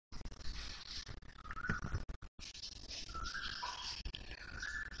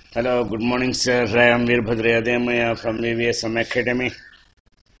Hello, good morning, sir. I am Vvsm from Vvsm Academy.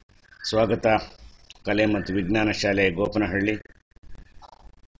 ಸ್ವಾಗತ ಕಲೆ ಮತ್ತು ವಿಜ್ಞಾನ ಶಾಲೆ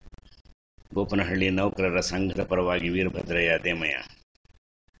ಗೋಪನಹಳ್ಳಿ ನೌಕರರ ಸಂಘದ ಪರವಾಗಿ ವೀರಭದ್ರಯ್ಯ ದೇಮಯ್ಯ.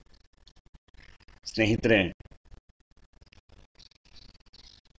 ಸ್ನೇಹಿತರೆ,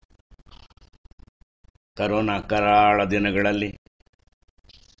 ಕರೋನಾ ಕರಾಳ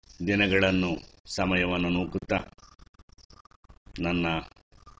ದಿನಗಳನ್ನು ಸಮಯವನ್ನು ನೂಕುತ್ತಾ ನನ್ನ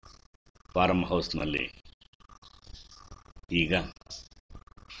ಫಾರ್ಮ್ ಹೌಸ್ನಲ್ಲಿ ಈಗ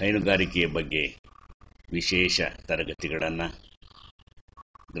ಹೈನುಗಾರಿಕೆಯ ಬಗ್ಗೆ ವಿಶೇಷ ತರಗತಿಗಳನ್ನು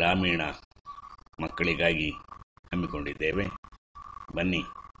ಗ್ರಾಮೀಣ ಮಕ್ಕಳಿಗಾಗಿ ಹಮ್ಮಿಕೊಂಡಿದ್ದೇವೆ. ಬನ್ನಿ.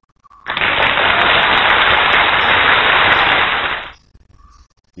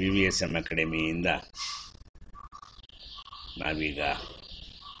 ವಿವಿಎಸ್ಎಂ ಅಕಾಡೆಮಿಯಿಂದ ನಾವೀಗ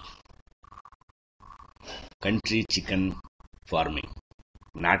ಕಂಟ್ರಿ ಚಿಕನ್ ಫಾರ್ಮಿಂಗ್,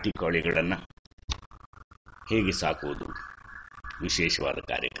 ನಾಟಿ ಕೋಳಿಗಳನ್ನು ಹೇಗೆ ಸಾಕುವುದು ವಿಶೇಷವಾದ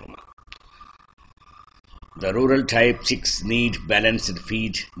ಕಾರ್ಯಕ್ರಮ. The rural type chicks need balanced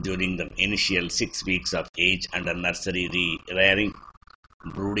feed during the initial 6 weeks of age under nursery rearing.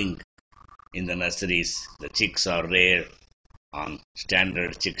 Brooding in the nurseries, the chicks are reared on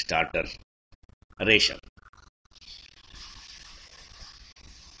standard chick starter ration.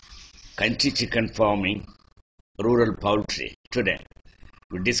 Country chicken farming, rural poultry. Today,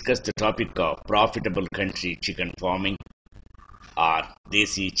 we discuss the topic of profitable country chicken farming or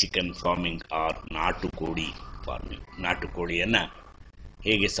Desi chicken farming R ನಾಟುಕೋಳಿ farming. ನಾಟುಕೋಳಿಯನ್ನು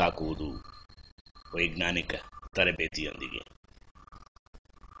ಹೇಗೆ ಸಾಕುವುದು ವೈಜ್ಞಾನಿಕ ತರಬೇತಿಯೊಂದಿಗೆ.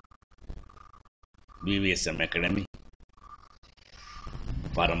 ವಿವಿಎಸ್ಎಂ academy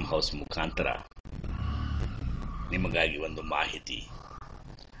farm house ಮುಖಾಂತರ ನಿಮಗಾಗಿ ಒಂದು ಮಾಹಿತಿ.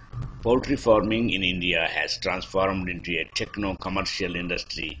 Poultry farming in India has transformed into a techno-commercial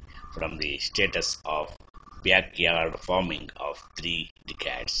industry from the status of backyard farming of 3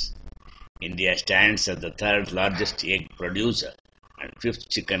 decades. India stands as the third largest egg producer and fifth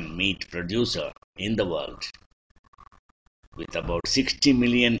chicken meat producer in the world. With about 60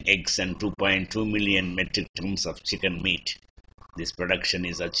 million eggs and 2.2 million metric tons of chicken meat, this production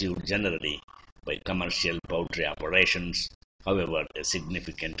is achieved generally by commercial poultry operations. However, a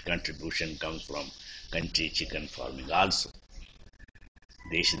significant contribution comes from country chicken farming also.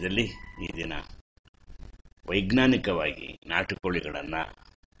 ದೇಶದಲ್ಲಿ ಈ ದಿನ ವೈಜ್ಞಾನಿಕವಾಗಿ ನಾಟುಕೋಳಿಗಳನ್ನು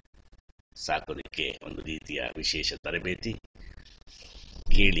ಸಾಕೋದಕ್ಕೆ ಒಂದು ರೀತಿಯ ವಿಶೇಷ ತರಬೇತಿ.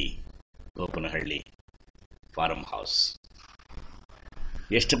 ಕೇಳಿ Gopanahalli farm house.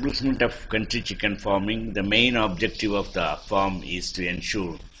 Establishment of country chicken farming. The main objective of the farm is to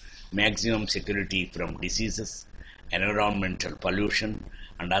ensure maximum security from diseases, environmental pollution,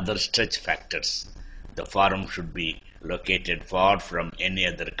 and other stress factors. The farm should be located far from any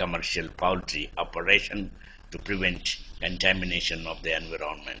other commercial poultry operation to prevent contamination of the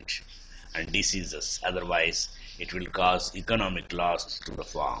environment and diseases. Otherwise, it will cause economic loss to the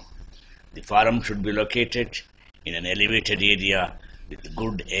farm. The farm should be located in an elevated area with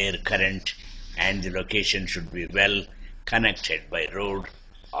good air current, and the location should be well connected by road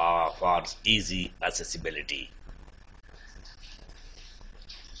for easy accessibility.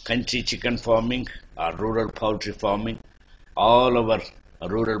 Country chicken farming or rural poultry farming. All our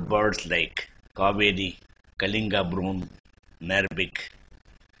rural birds like Kaveri, Kalinga Brown, Nerbik,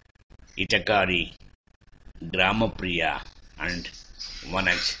 Itakari, Gramapriya and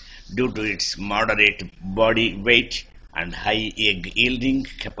Vanach, due to its moderate body weight and high egg yielding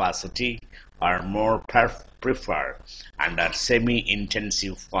capacity, are more preferred under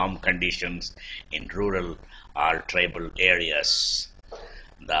semi-intensive farm conditions in rural or tribal areas.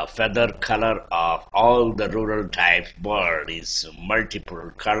 The feather color of all the rural type bird is multiple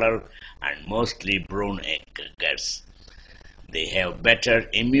color and mostly brown eggs. They have better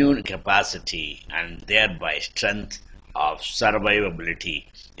immune capacity and thereby strength of survivability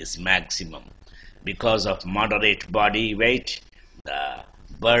is maximum. Because of moderate body weight, the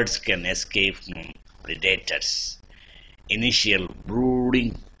birds can escape from predators. Initial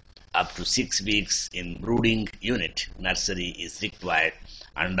brooding up to 6 weeks in brooding unit nursery is required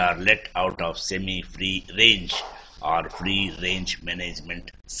and are let out of semi-free range or free range management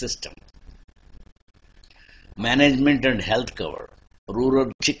system. Management and health cover. Rural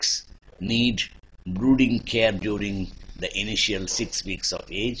chicks need brooding care during the initial 6 weeks of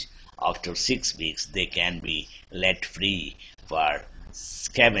age. After 6 weeks, they can be let free for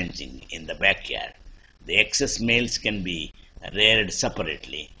scavenging in the backyard. The excess males can be reared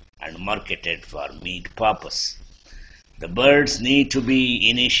separately and marketed for meat purpose. The birds need to be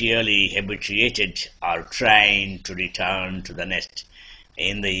initially habituated or trained to return to the nest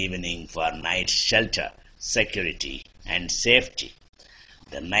in the evening for night shelter, security, and safety.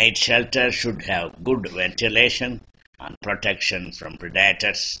 The night shelter should have good ventilation and protection from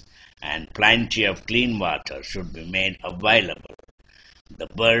predators, and plenty of clean water should be made available. The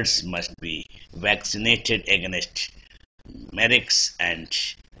birds must be vaccinated against Merrick's and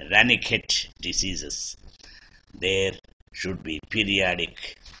Rannichet diseases. There should be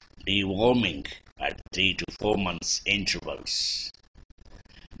periodic deworming at 3 to 4 months intervals.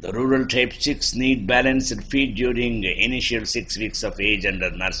 The rural type chicks need balanced feed during the initial 6 weeks of age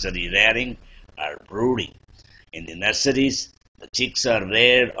under nursery rearing or brooding. In the nurseries, the chicks are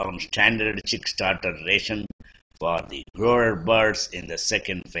reared on standard chick starter ration for the grower birds in the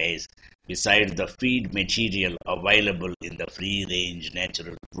second phase, besides the feed material available in the free-range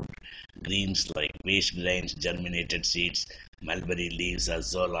natural food greens like waste grains, germinated seeds, mulberry leaves,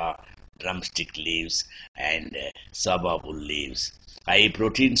 azolla, drumstick leaves, and sababul leaves. High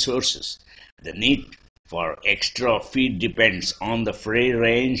protein sources. The need for extra feed depends on the free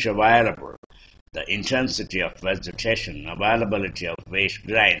range available, the intensity of vegetation, availability of waste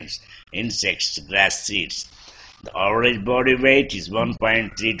grains, insects, grass seeds. The average body weight is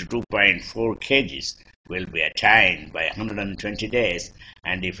 1.3 to 2.4 kgs, will be attained by 120 days,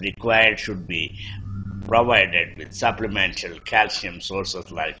 and if required should be provided with supplemental calcium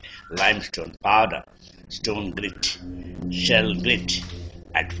sources like limestone powder, stone grit, shell grit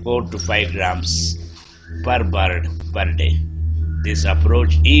at 4 to 5 grams per bird per day. This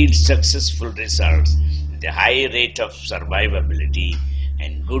approach yields successful results with a high rate of survivability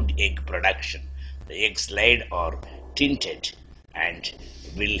and good egg production. The eggs laid are tinted and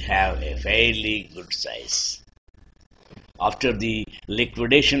will have a fairly good size. After the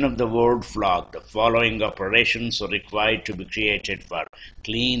liquidation of the ward flock, the following operations are required to be created for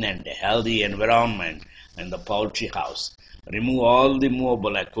clean and healthy environment in the poultry house. Remove all the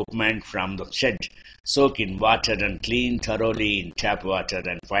movable equipment from the shed, soak in water and clean thoroughly in tap water,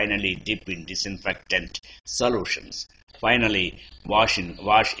 and finally dip in disinfectant solutions. Finally, wash in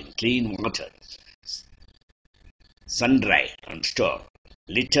clean water. Sun-dry and store.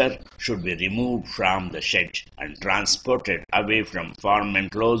 Litter should be removed from the shed and transported away from farm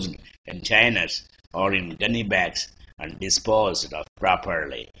enclosed containers or in gunny bags and disposed of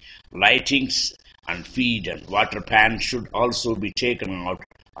properly. Lightings and feed and water pans should also be taken out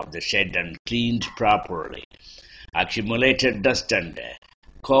of the shed and cleaned properly. Accumulated dust and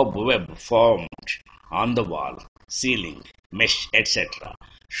cobweb formed on the wall, ceiling, mesh, etc.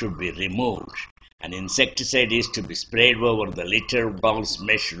 should be removed. An insecticide is to be sprayed over the litter, walls,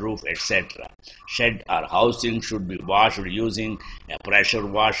 mesh, roof, etc. Shed or housing should be washed using a pressure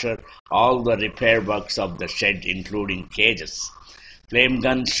washer. All the repair works of the shed, including cages. Flame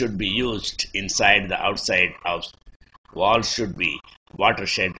guns should be used inside the outside house. Walls should be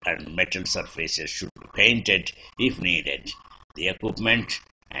watershed and metal surfaces should be painted if needed. The equipment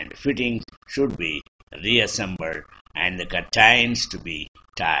and fittings should be reassembled and the curtains to be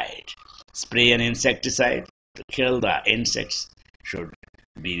tied. Spray an insecticide to kill the insects should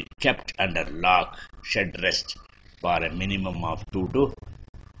be kept under lock, shed rest for a minimum of 2 to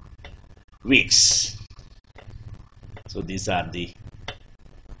weeks. So these are the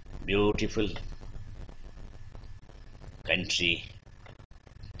beautiful country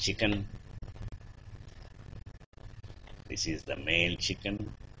chicken. This is the male chicken.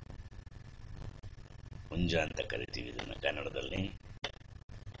 ಹುಂಜ ಅಂತ ಕರಿತೀವಿ ಇದನ್ನು ಕನ್ನಡದಲ್ಲಿ.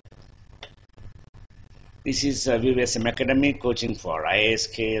 This is Vvsm Academy coaching for IAS,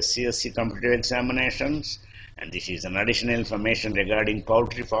 KS, CSC competitive examinations, and this is an additional information regarding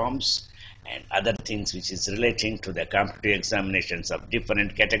poultry farms and other things which is relating to the competitive examinations of different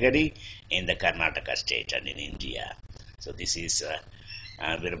category in the Karnataka state and in India. So this is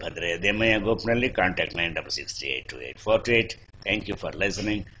Veerabhadraya Demaya Gopanahally, contact 96382848. Thank you for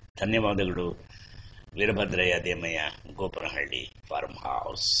listening. ಧನ್ಯವಾದಗಳು. Veerabhadraiah Demayya Gopanahalli farm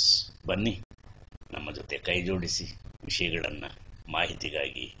house. ಬನ್ನಿ ನಮ್ಮ ಜೊತೆ ಕೈ ಜೋಡಿಸಿ ವಿಷಯಗಳನ್ನು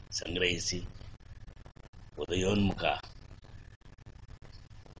ಮಾಹಿತಿಗಾಗಿ ಸಂಗ್ರಹಿಸಿ ಉದಯೋನ್ಮುಖ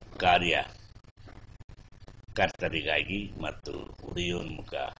ಕಾರ್ಯಕರ್ತರಿಗಾಗಿ ಮತ್ತು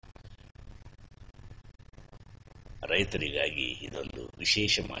ಉದಯೋನ್ಮುಖ ರೈತರಿಗಾಗಿ ಇದೊಂದು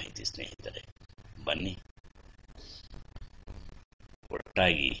ವಿಶೇಷ ಮಾಹಿತಿ ಸ್ನೇಹಿತರೆ. ಬನ್ನಿ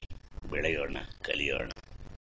ಒಟ್ಟಾಗಿ ಬೆಳೆಯೋಣ, ಕಲಿಯೋಣ.